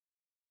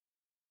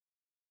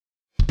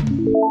Hi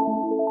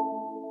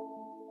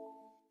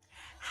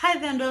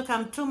there and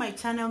welcome to my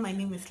channel. My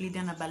name is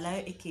Lydiah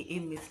Nabalayo, aka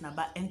Miss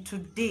Naba, and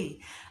today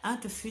I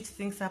want to switch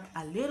things up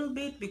a little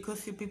bit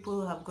because you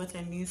people have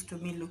gotten used to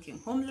me looking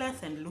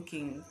homeless and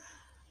looking.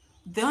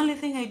 The only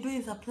thing I do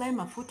is apply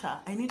mafuta.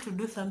 I need to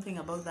do something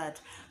about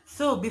that.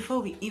 So before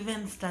we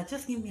even start,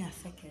 just give me a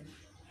second.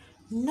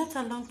 Not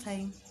a long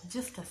time,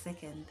 just a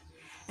second.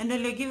 And while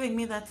you're giving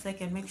me that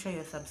second, make sure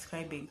you're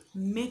subscribing.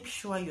 Make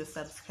sure you're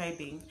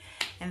subscribing.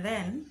 And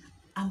then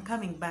I'm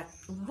coming back.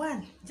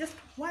 Just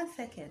 1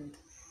 second.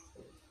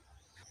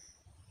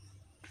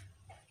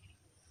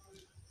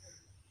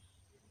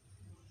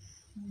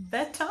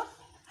 Better?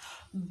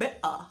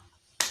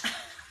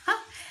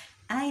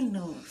 I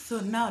know.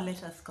 So now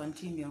let us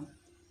continue.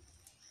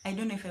 I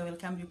don't know if I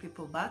welcomed you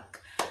people back.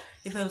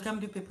 If I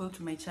welcomed you people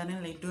to my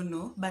channel, I don't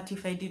know. But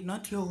if I did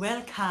not, you're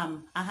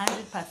welcome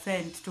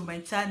 100% to my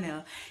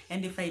channel.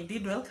 And if I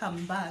did,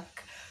 welcome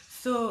back.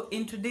 So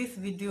in today's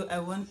video, I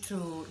want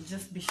to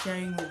just be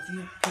sharing with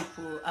you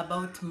people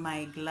about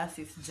my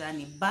glasses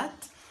journey.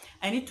 But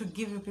I need to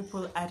give you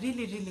people a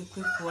really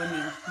quick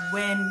warning.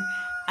 When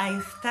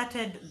I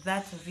started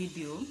that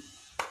video,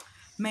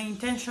 my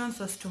intentions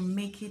was to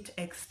make it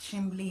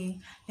extremely,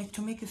 like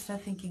to make you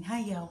start thinking,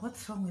 hiya,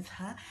 what's wrong with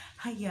her?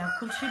 Hiya,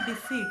 could she be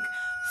sick?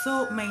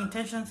 So my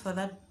intentions for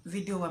that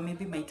video, or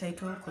maybe my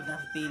title could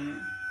have been,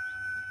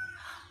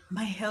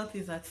 my health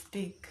is at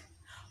stake.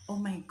 Oh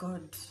my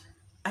God,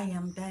 I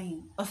am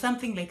dying, or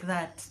something like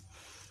that.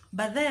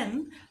 But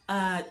then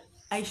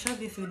I shot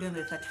this video on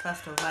the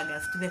 31st of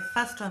August. The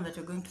first one that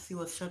you're going to see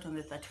was shot on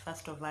the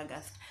 31st of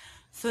August.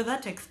 So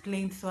that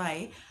explains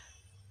why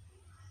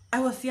I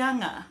was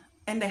younger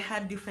and I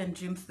had different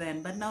dreams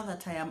then, but now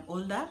that I am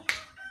older,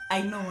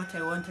 I know what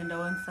I want and I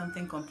want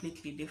something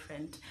completely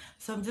different.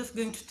 So I'm just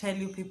going to tell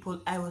you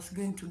people, I was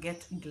going to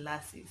get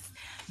glasses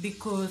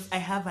because I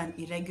have an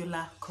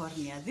irregular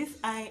cornea. This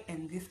eye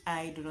and this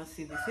eye do not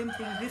see the same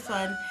thing. This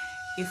one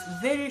is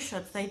very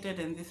short-sighted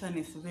and this one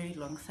is very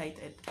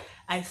long-sighted.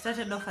 I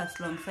started off as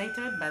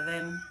long-sighted, but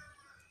then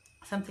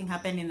something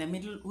happened in the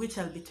middle, which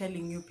I'll be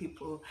telling you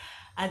people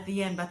at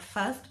the end. But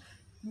first,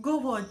 go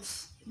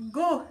watch,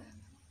 go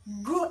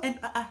and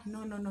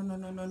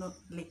no,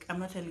 like I'm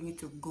not telling you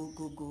to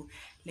go,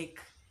 like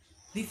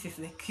this is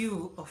the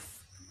cue of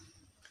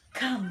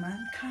come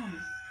man, come.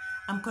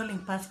 I'm calling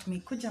past me,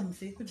 kuja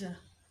mzee, kuja.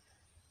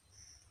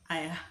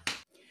 Aya.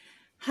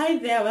 Hi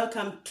there,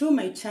 welcome to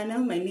my channel.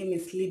 My name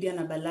is Lydiah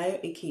Nabalayo,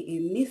 aka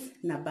Miss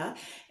Naba,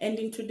 and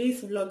in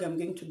today's vlog I'm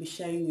going to be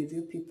sharing with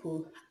you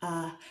people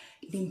the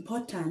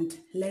important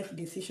life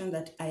decision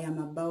that I am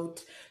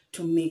about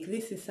to make.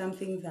 This is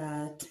something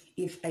that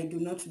if I do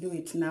not do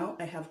it now,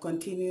 I have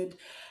continued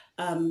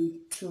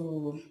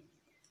to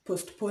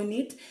postpone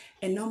it,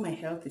 and now my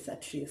health is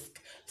at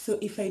risk. So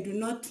if I do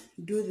not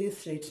do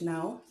this right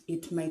now,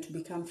 it might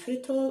become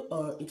fatal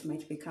or it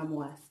might become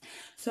worse.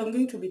 So I'm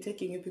going to be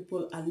taking you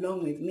people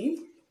along with me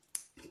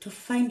to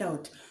find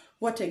out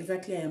what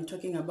exactly I am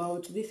talking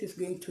about. This is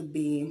going to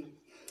be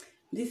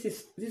a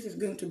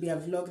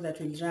vlog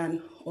that will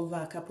run over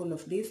a couple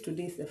of days.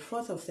 Today is the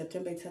 4th of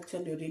September. It's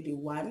actually already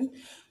 1.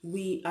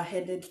 We are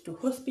headed to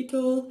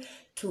hospital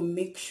to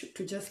make sure,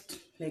 to just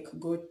like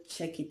go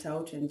check it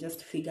out and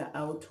just figure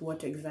out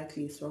what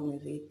exactly is wrong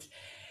with it.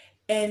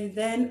 And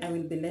then I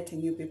will be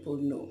letting you people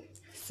know.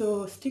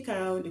 So stick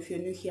around. If you're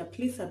new here,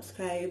 please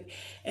subscribe.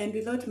 And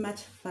without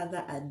much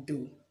further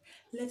ado,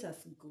 let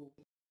us go.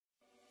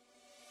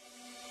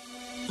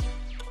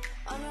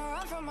 On a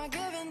run from my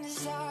given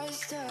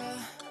disaster,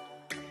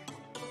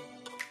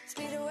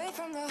 speed away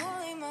from the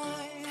holy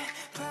mind,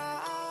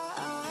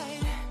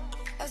 pride.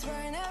 I swear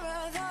I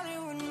never thought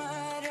it would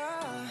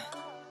matter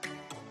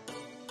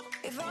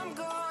if I'm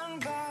gone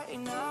by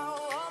now.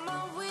 All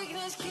my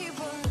weakness keep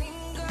on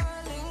linger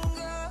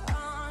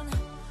on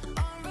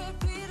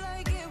repeat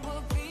like it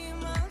will be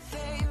my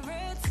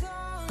favorite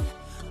song.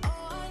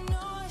 Oh, I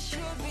know I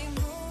should be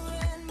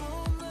moving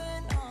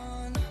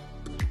on,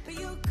 but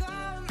you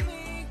got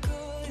me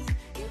good,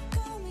 you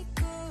got me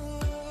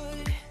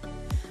good.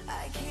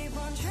 I keep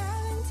on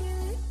driving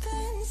till it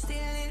bends,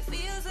 still it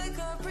feels like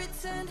I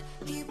pretend.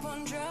 Keep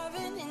on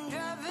driving and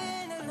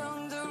driving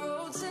along the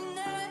road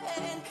tonight.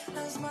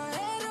 Lost my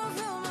head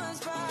over my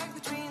back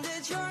between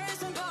the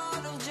jars and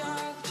bottle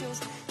jack.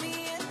 Just me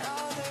and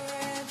all the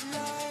red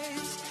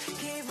lights.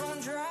 Keep on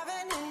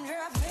driving and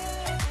driving.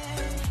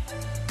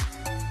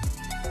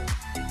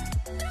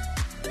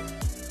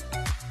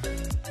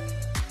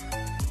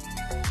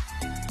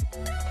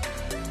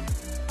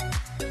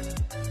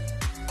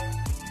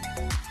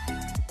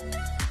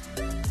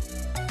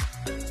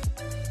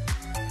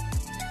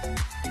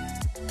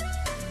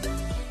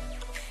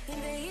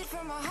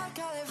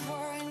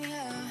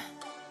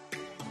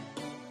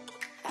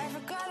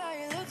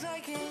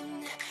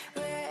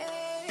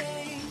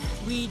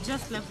 We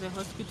just left the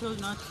hospital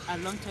not a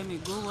long time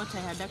ago. What I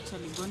had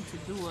actually gone to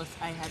do was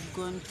I had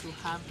gone to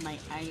have my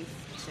eyes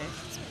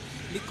checked,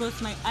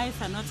 because my eyes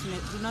are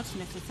do not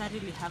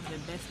necessarily have the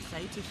best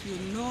sight. If you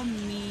know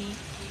me,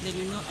 then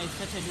you know I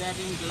started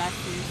wearing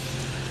glasses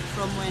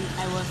from when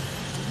I was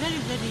very,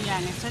 very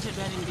young. I started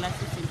wearing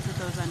glasses in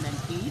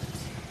 2008,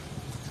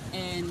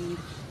 and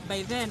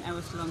by then I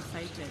was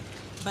long-sighted.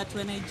 But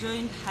when I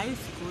joined high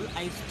school,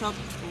 I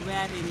stopped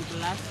wearing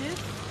glasses.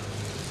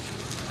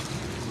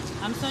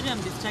 I'm sorry I'm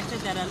distracted,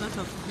 there are a lot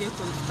of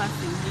vehicles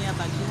passing here,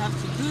 but you have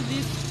to do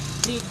this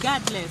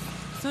regardless.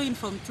 So in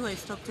Form 2 I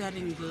stopped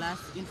wearing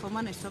glasses, in Form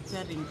 1 I stopped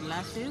wearing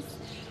glasses,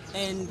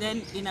 and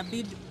then in a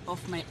bid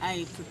of my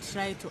eye to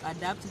try to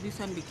adapt, this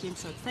one became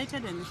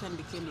short-sighted and this one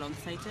became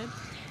long-sighted,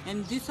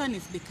 and this one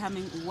is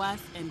becoming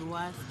worse and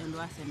worse and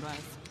worse and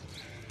worse.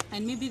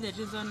 And maybe the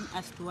reason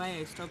as to why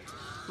I stopped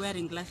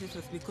wearing glasses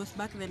was because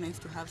back then I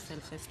used to have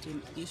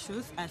self-esteem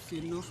issues, as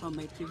you know from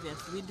my previous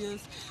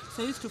videos.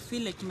 So I used to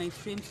feel like my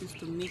frames used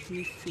to make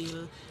me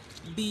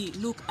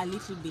look a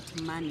little bit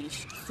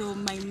mannish. So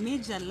my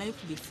major life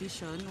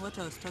decision, what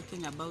I was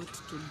talking about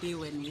today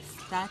when we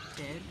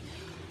started,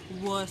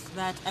 was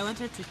that I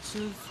wanted to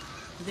choose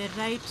the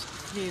right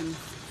frame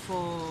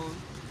for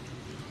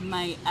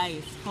my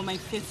eyes, for my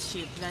face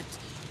shape, that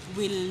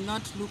will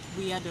not look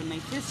weird on my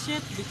face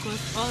shape, because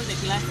all the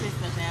glasses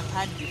that I have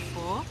had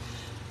before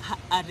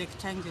are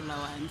rectangular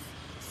ones.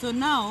 So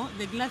now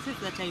the glasses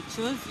that I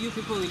chose, you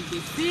people will be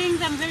seeing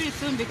them very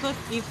soon, because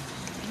if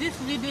this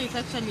video is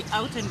actually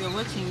out and you're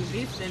watching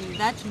this, then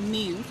that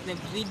means the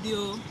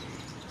video,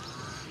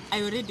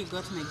 I already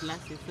got my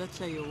glasses. That's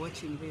why you're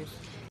watching this.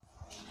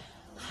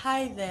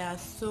 Hi there,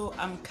 so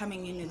I'm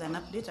coming in with an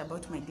update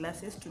about my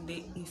glasses.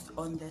 Today is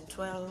on the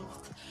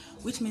 12th,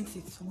 which means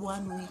it's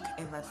 1 week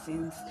ever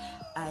since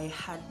I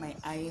had my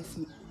eyes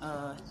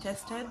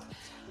tested.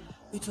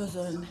 It was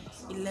on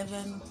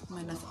 11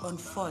 minus on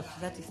 4th,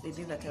 that is the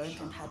day that I went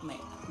and had my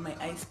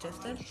eyes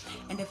tested,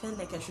 and I felt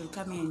like I should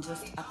come here and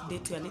just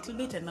update you a little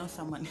bit. And now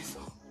someone is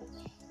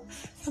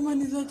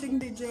watching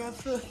DJ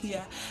Afro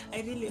here.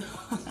 I really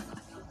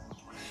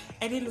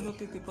I really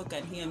hope you people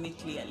can hear me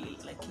clearly,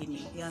 like in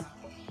it, yeah.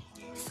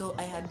 So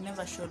I had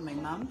never shown my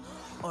mom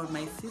or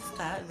my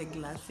sister the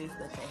glasses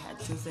that I had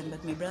chosen,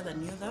 but my brother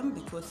knew them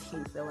because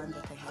he's the one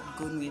that I had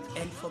gone with.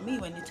 And for me,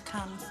 when it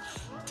comes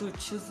to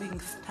choosing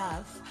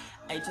stuff,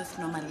 I just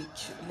normally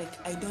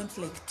I don't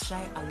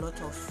try a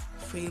lot of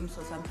frames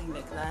or something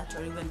like that,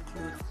 or even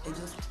clothes. I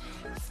just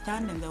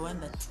stand in the one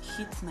that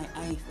hits my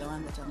eye, the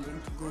one that I'm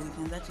going to go with,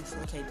 and that is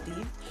what I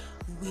did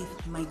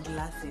with my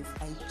glasses.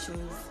 I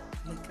chose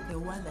the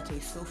one that I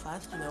saw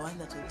first, the one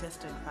that I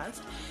tested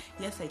first.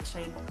 Yes, I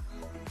tried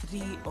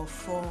 3 or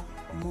 4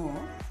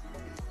 more,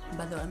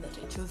 but the one that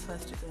I chose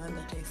first is the one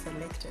that I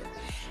selected.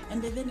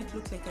 And then it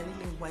looked like a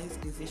really wise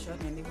decision,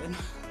 and even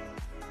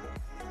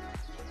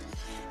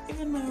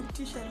my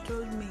optician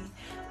told me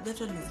that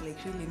one is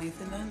really nice,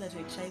 and the one that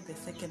I tried, the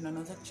second one,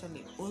 was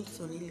actually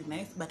also really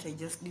nice, but I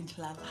just didn't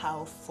love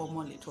how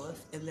formal it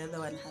was, and the other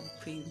one had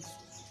prints.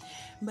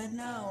 But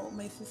now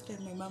my sister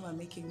and my mom are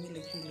making me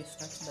really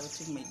start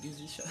doubting my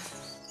decision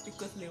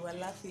because they were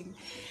laughing.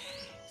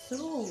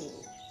 So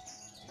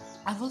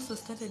I've also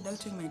started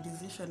doubting my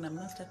decision. I'm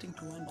now starting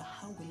to wonder,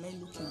 how will I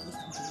look in those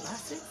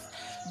glasses?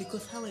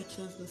 Because how I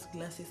chose those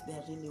glasses, they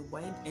are really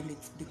wide, and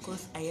it's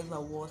because I ever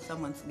wore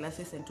someone's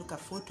glasses and took a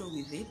photo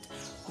with it,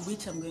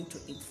 which I'm going to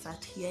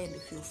insert here. And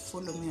if you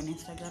follow me on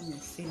Instagram,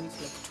 you've seen it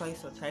like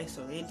twice or thrice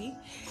already.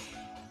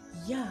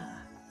 Yeah,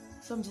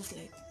 so I'm just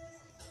like,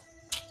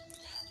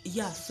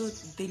 yeah, so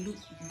they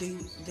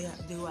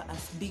were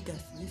as big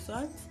as these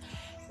ones,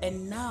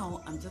 and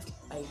now I'm just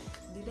like,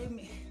 did I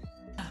make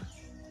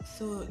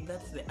so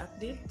that's the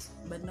update.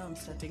 But now I'm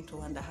starting to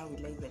wonder, how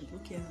will I even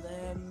look in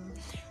them?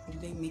 Will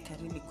they make a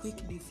really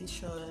quick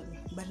decision?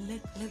 But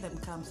let them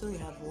come. So we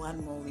have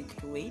 1 more week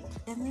to wait,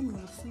 and then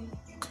we'll see.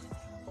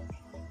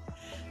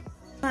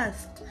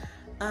 First,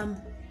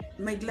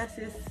 my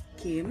glasses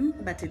came,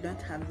 but I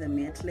don't have them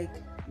yet,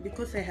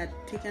 because I had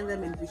taken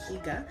them in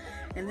Vihiga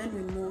and then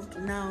we moved.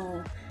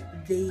 Now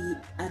they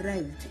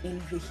arrived in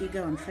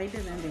Vihiga on Friday,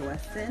 then they were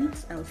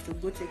sent. I was to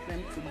go take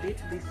them to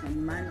date this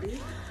on Monday,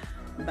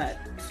 but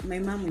my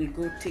mom will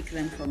go take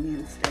them for me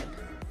instead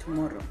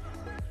tomorrow.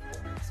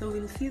 So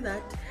we'll see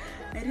that.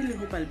 I really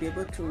hope I'll be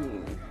able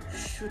to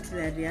shoot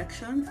their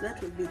reactions. That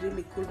will be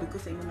really cool,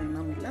 because I know my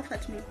mom will laugh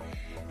at me,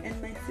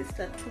 and my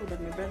sister too, but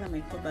my brother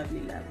might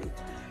probably love it.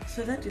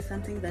 So that is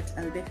something that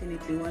I'll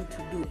definitely want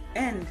to do.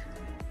 And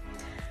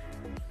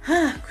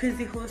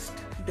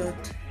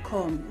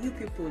crazyhost.com, you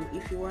people,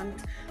 if you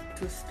want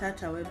to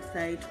start a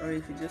website, or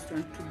if you just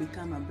want to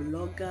become a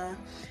blogger,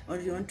 or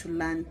you want to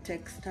learn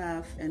tech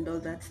stuff and all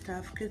that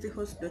stuff,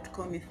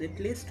 crazyhost.com is the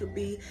place to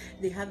be.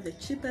 They have the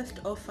cheapest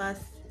offers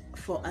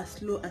for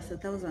as low as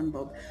 1,000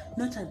 bob,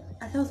 not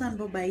 1,000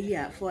 bob a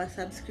year for a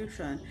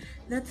subscription.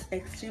 That's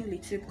extremely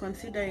cheap,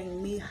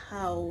 considering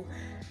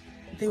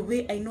the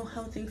way I know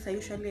how things are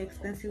usually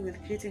expensive with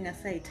creating a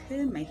site.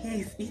 Hey, my hair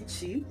is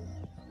itchy.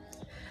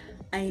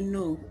 I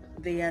know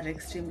they are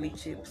extremely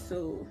cheap.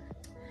 So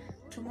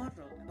tomorrow.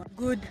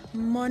 Good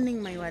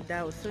morning, my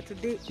wadao. So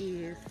today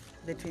is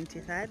the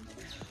 23rd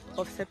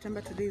of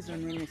September. Today is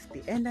on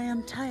Wednesday, and I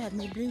am tired.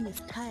 My brain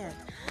is tired.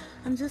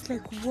 I'm just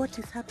like, what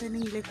is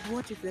happening? Like,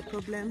 what is the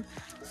problem?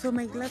 So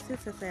my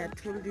glasses, as I had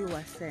told you,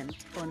 were sent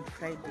on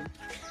Friday,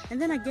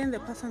 and then again the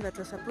person that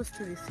was supposed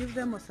to receive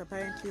them was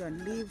apparently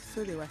on leave,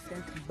 so they were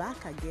sent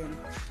back again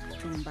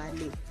to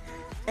Mbale.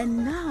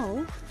 And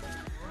now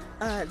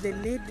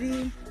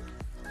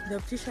the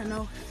optician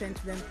now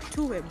sent them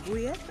to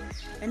Webuye,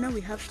 and now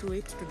we have to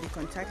wait to be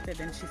contacted,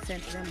 and she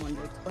sent them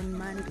on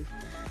Monday.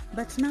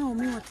 But now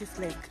me, what is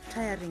like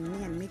tiring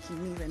me and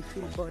making me even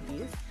feel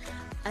bodies,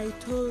 I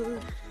told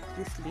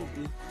this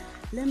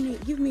lady,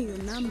 give me your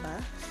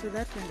number so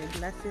that when the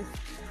glasses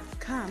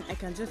come, I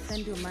can just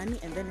send you money,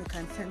 and then you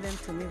can send them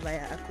to me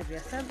via a courier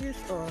service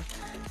or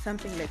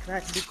something like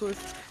that, because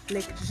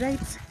like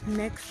right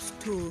next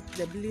to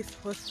the Bliss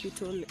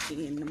Hospital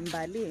in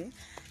Mbale,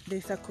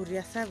 there's a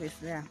courier service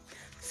there,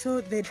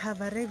 so they'd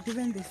have arrived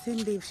even the same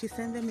day. If she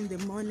sent them in the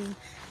morning,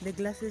 the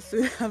glasses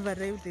will have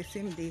arrived the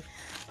same day.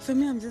 So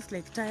me, I'm just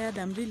like tired.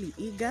 I'm really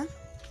eager.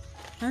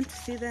 I want to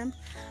see them.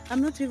 I'm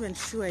not even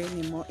sure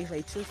anymore if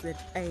I chose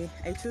that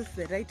I chose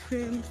the right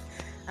films.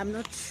 I'm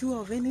not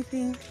sure of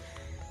anything,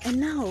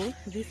 and now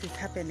this is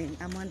happening.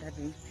 I'm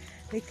wondering,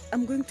 like,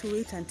 I'm going to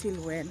wait until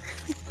when?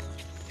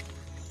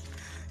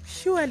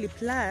 Surely,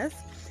 plus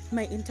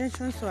my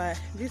intentions were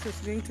this was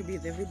going to be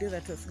the video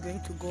that was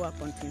going to go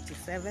up on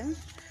 27th.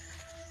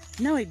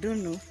 Now I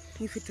don't know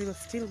if it will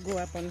still go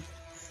up on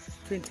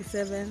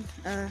 27th.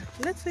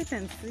 Let's wait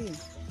and see.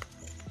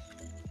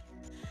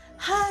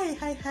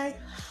 Hi.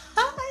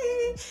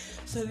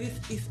 So this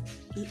is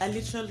a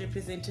literal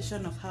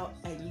representation of how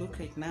I look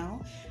right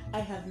now. I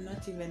have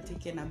not even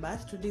taken a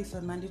bath. Today is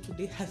on Monday.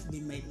 Today has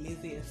been my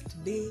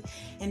laziest day,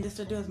 and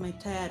yesterday was my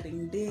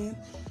tiring day.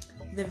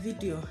 The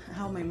video,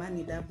 how my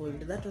money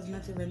doubled, that was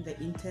not even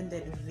the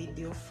intended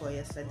video for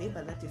yesterday,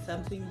 but that is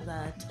something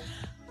that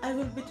I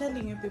will be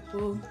telling you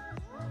people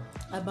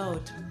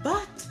about.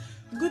 But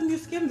good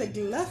news came, the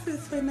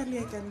glasses, finally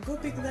I can go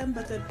pick them,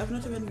 but I've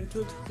not even been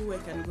told who I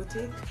can go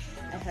take.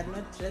 I had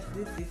not dressed.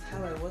 This is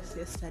how I was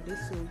yesterday,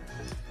 so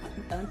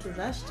I want to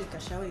rush, take a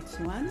shower, it's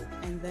 1,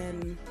 and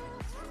then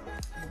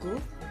go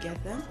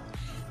get them,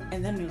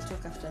 and then we'll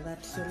talk after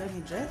that. So let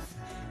me dress,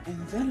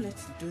 and then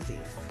let's do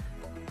this.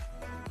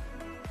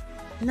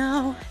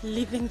 Now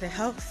leaving the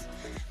house,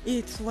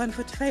 it's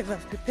 1:45.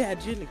 I've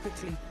prepared really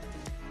quickly.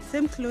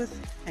 Same clothes,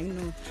 I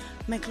know.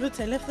 My clothes,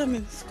 I left them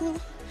in school,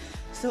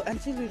 so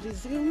until we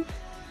resume,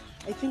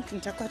 I think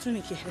nitakuwa tu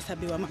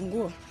nikihesabiwa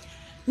manguo.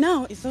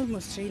 Now it's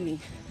almost raining,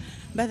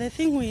 but the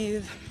thing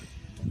with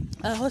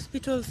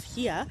hospitals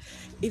here,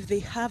 if they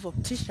have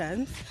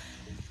opticians,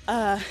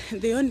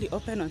 they only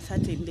open on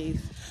certain days,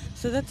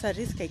 so that's a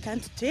risk I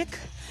can't take,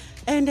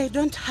 and I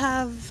don't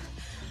have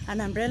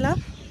an umbrella.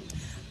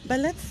 But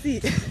let's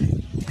see.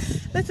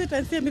 Let's wait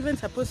and see. I'm even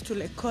supposed to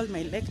like call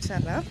my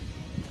lecturer.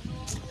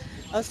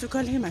 I was to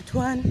call him at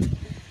 1,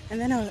 and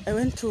then I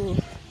went to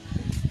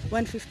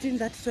 1:15.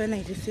 That's when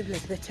I received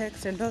like the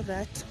text and all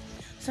that.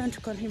 So I want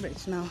to call him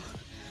right now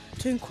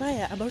to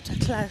inquire about a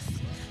class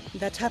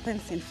that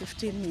happens in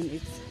 15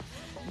 minutes.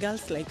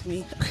 Girls like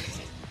me.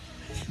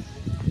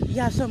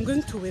 Yeah, so I'm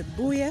going to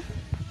Webuye.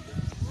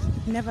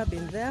 Never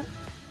been there.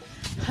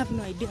 Have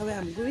no idea where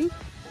I'm going.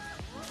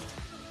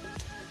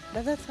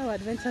 But that's how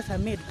adventures are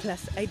made.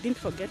 Plus, I didn't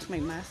forget my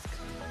mask.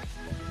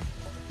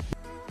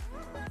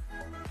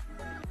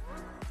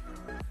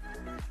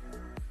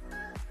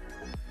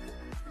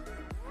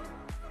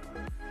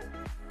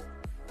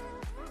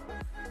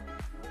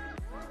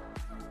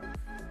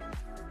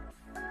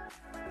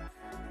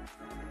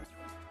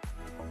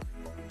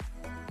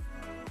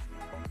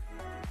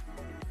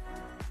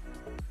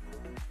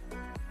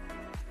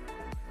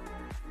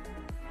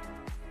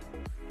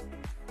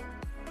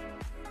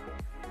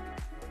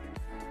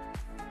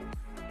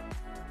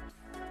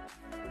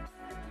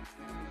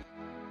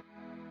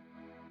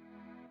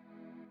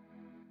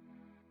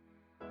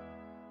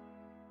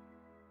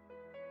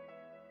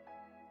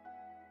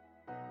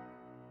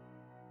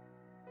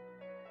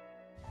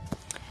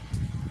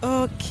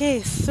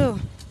 Okay, so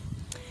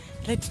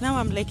right now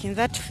I'm like in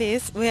that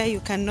phase where you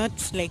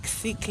cannot like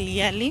see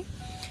clearly.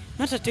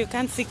 Not that you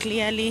can't see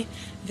clearly,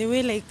 the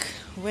way like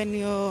when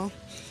you're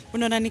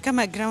unaona ni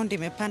kama ground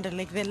imepanda,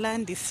 like the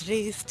land is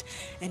raised,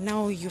 and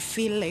now you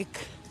feel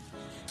like,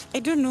 I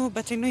don't know,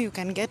 but I know you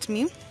can get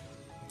me.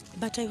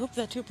 But I hope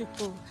that you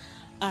people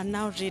are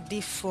now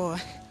ready for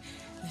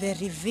the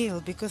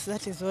reveal, because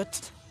that is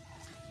what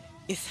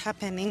is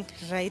happening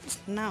right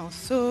now.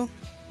 So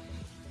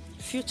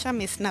future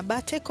Miss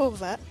Naba, take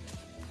over.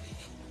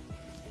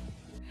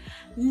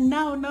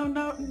 Now,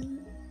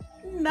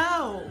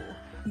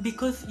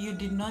 because you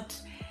did not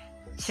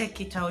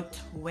check it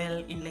out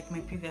well in like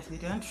my previous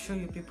video. I want to show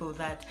you people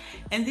that,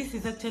 and this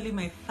is actually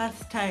my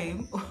first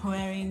time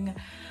wearing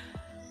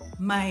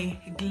my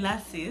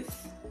glasses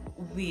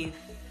with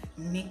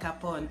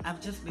makeup on. I've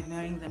just been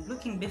wearing them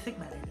looking basic,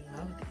 but I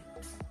loved it.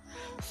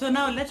 So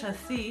now let us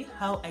see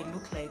how I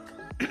look like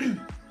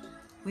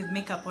with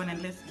makeup on,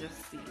 and let's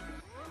just see.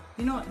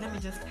 You know, let me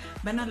just,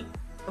 but not,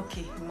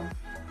 okay, no.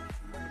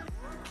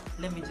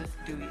 Let me just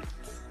do it.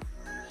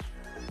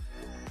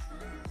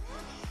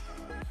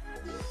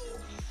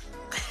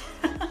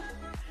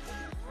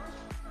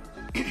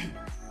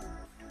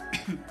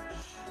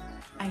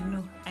 I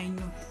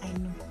know.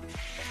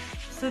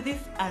 So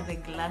these are the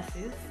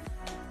glasses.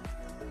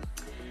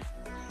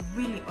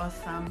 Really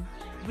awesome,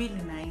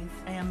 really nice.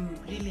 I am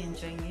really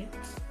enjoying it.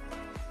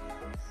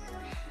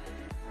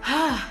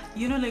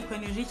 You know, like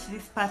when you reach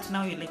this part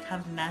now, you like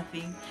have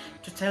nothing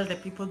to tell the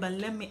people, but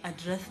let me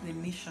address the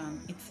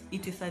mission.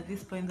 It is at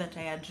this point that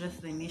I address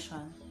the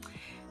mission.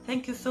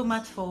 Thank you so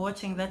much for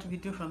watching that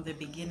video from the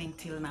beginning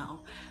till now.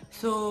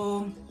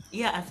 So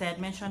yeah, as I had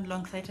mentioned,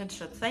 long-sighted,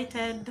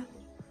 short-sighted,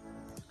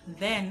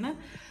 then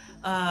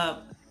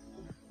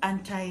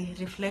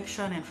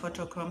anti-reflection and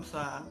photochromes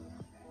were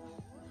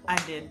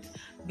added,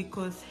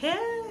 because hey,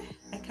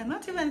 I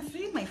cannot even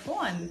see my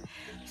phone.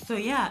 So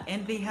yeah,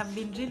 and they have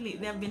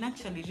been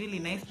actually really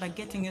nice, but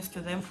getting used to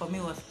them for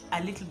me was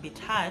a little bit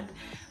hard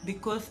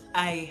because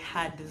I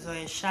had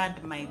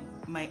Zoe-shad my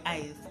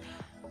eyes.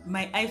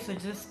 My eyes were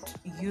just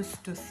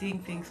used to seeing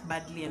things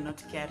badly and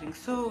not caring.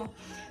 So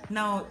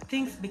now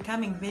things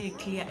becoming very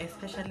clear,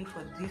 especially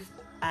for this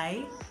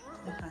eye.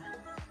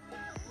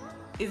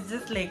 It's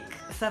just like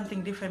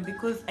something different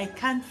because I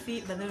can't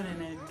see, but then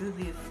when I do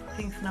this,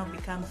 things now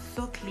become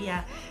so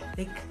clear.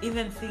 Like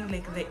even seeing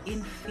like the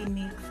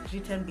Infinix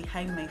written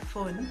behind my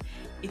phone,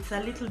 it's a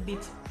little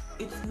bit,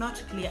 it's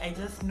not clear. I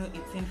just know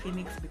it's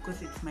Infinix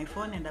because it's my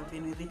phone and I've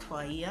been with it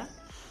for a year.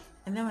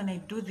 And then when I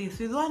do this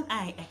with one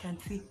eye, I can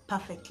see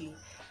perfectly.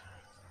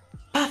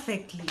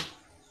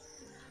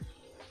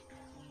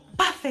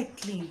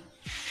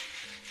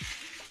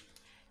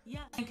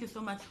 Yeah, thank you so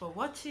much for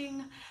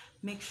watching.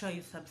 Make sure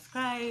you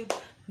subscribe,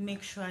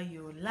 make sure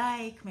you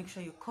like, make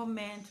sure you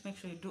comment, make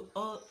sure you do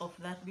all of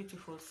that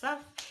beautiful stuff.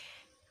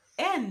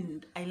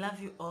 And I love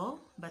you all,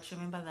 but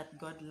remember that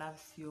God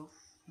loves you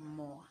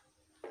more.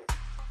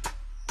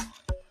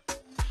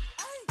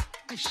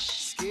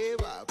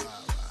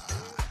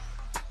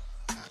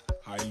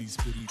 Highly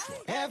spiritual.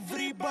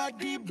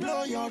 Everybody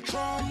blow your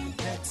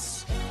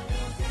trumpets.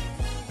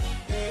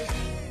 Hey,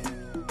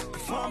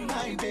 for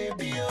my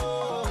baby,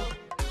 oh.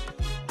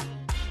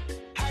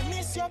 I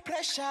miss your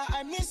pressure,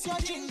 I miss your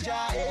ginger,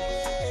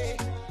 hey.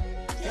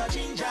 Your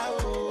ginger, oh.